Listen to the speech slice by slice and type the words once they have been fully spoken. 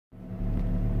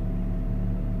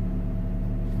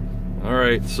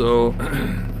Alright, so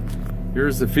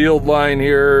here's the field line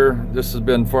here. This has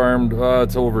been farmed,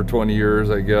 it's over 20 years,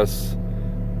 I guess.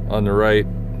 On the right,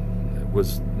 it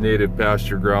was native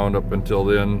pasture ground up until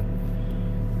then.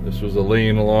 This was a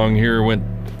lane along here, went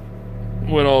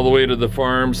all the way to the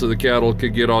farm so the cattle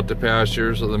could get out to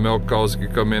pasture, so the milk cows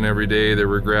could come in every day. They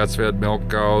were grass-fed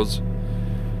milk cows.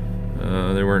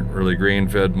 They weren't really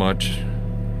grain-fed much.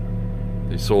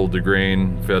 They sold the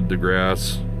grain, fed the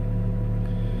grass.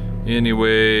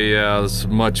 Anyway, yeah, there's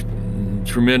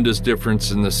tremendous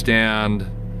difference in the stand.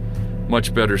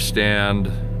 Much better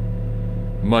stand.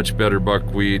 Much better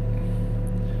buckwheat.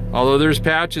 Although there's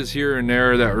patches here and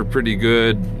there that were pretty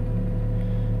good.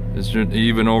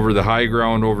 Even over the high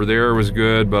ground over there was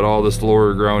good, but all this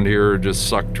lower ground here just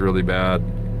sucked really bad.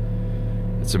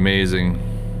 It's amazing.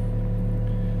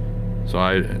 So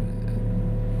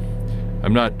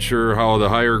I'm not sure how the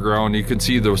higher ground, you can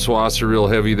see the swaths are real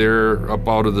heavy there up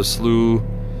out of the slough.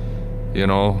 You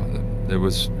know, it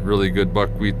was really good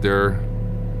buckwheat there.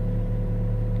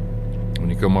 When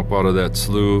you come up out of that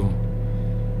slough.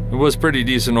 It was pretty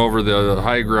decent over the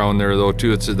high ground there though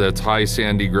too. That's high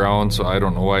sandy ground, so I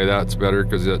don't know why that's better,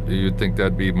 because you'd think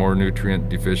that'd be more nutrient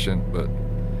deficient, but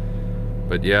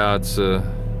yeah, it's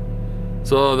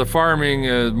so the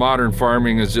farming, modern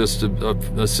farming is just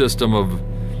a system of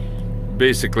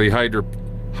basically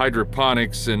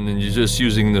hydroponics, and you're just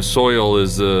using the soil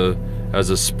as a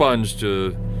sponge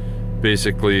to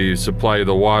basically supply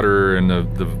the water and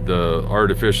the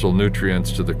artificial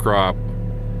nutrients to the crop.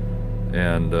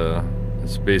 And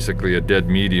it's basically a dead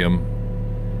medium,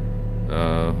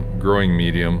 growing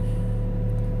medium,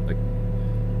 like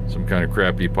some kind of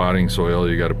crappy potting soil.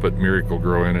 You got to put Miracle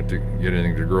Grow in it to get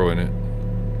anything to grow in it.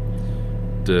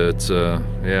 It's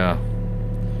yeah,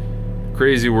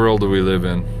 crazy world that we live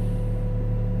in.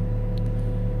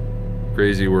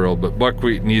 Crazy world. But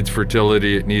buckwheat needs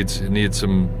fertility. It needs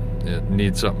something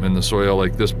in the soil.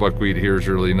 Like this buckwheat here is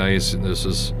really nice, and this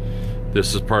is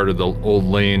part of the old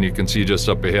lane. You can see just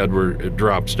up ahead where it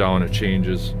drops down, it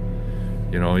changes.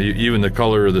 You know, even the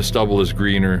color of the stubble is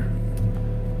greener.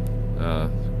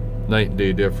 Night and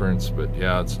day difference, but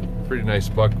yeah, it's pretty nice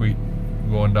buckwheat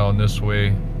going down this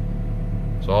way.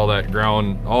 So all that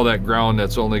ground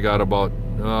that's only got about,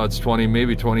 it's 20,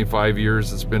 maybe 25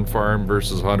 years it's been farmed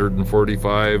versus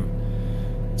 145.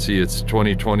 See, it's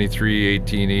 2023,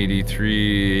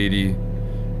 1883, 80,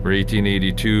 or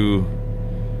 1882.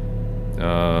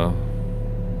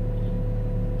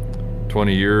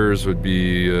 20 years would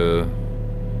be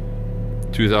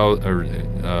 2000 or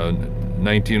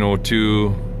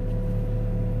 1902.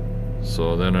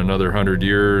 So then another 100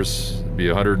 years, it'd be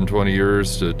 120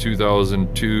 years to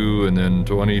 2002, and then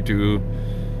 22,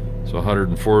 so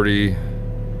 140.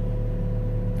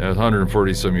 Yeah,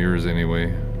 140 some years anyway,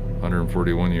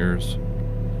 141 years.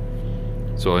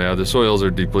 So yeah, the soils are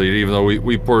depleted. Even though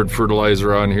we poured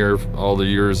fertilizer on here all the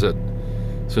years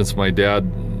since my dad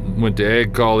went to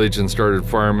ag college and started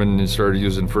farming and started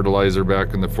using fertilizer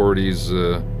back in the 40s.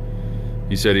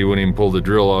 He said he wouldn't even pull the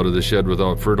drill out of the shed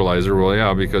without fertilizer. Well,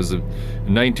 yeah, because in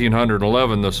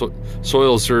 1911, the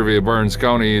Soil Survey of Barnes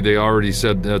County, they already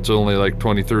said that's only like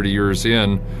 20, 30 years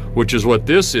in, which is what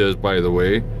this is, by the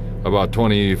way, about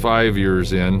 25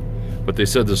 years in. But they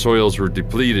said the soils were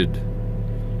depleted.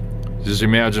 Just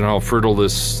imagine how fertile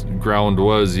this ground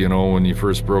was, you know, when you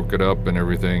first broke it up and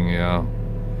everything, yeah.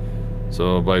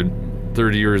 So by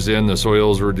 30 years in, the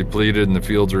soils were depleted and the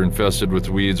fields were infested with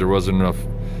weeds. There wasn't enough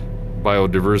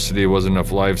biodiversity, wasn't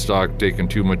enough livestock, taking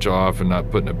too much off and not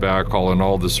putting it back, hauling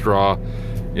all the straw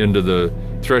into the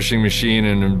threshing machine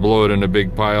and then blow it in a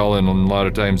big pile, and a lot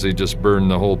of times they just burn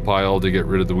the whole pile to get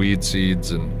rid of the weed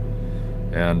seeds, and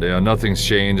nothing's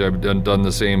changed. I've done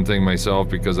the same thing myself,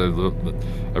 because I've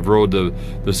rode the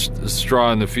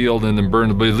straw in the field and then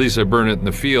burned it, but at least I burn it in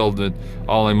the field, and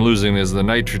all I'm losing is the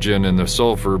nitrogen and the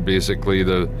sulfur. Basically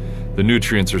the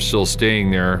nutrients are still staying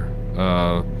there,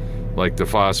 like the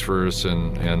phosphorus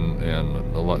and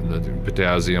a lot of the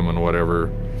potassium and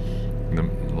whatever. A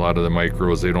lot of the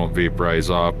micros, they don't vaporize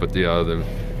off, but yeah,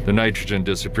 the nitrogen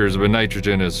disappears. But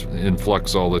nitrogen is in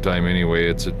flux all the time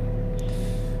anyway.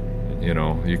 You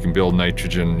know, you can build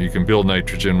nitrogen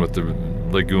with the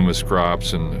leguminous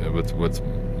crops and with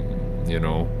you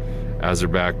know,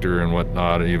 azobacter and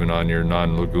whatnot, even on your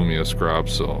non-leguminous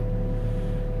crops. So,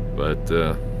 but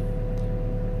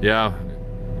yeah,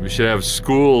 we should have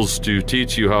schools to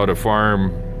teach you how to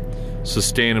farm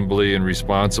sustainably and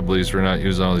responsibly, so we're not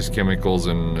using all these chemicals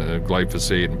and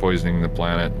glyphosate and poisoning the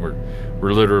planet.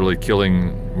 We're literally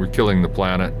killing the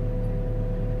planet.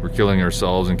 We're killing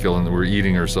ourselves and we're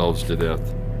eating ourselves to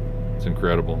death. It's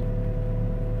incredible.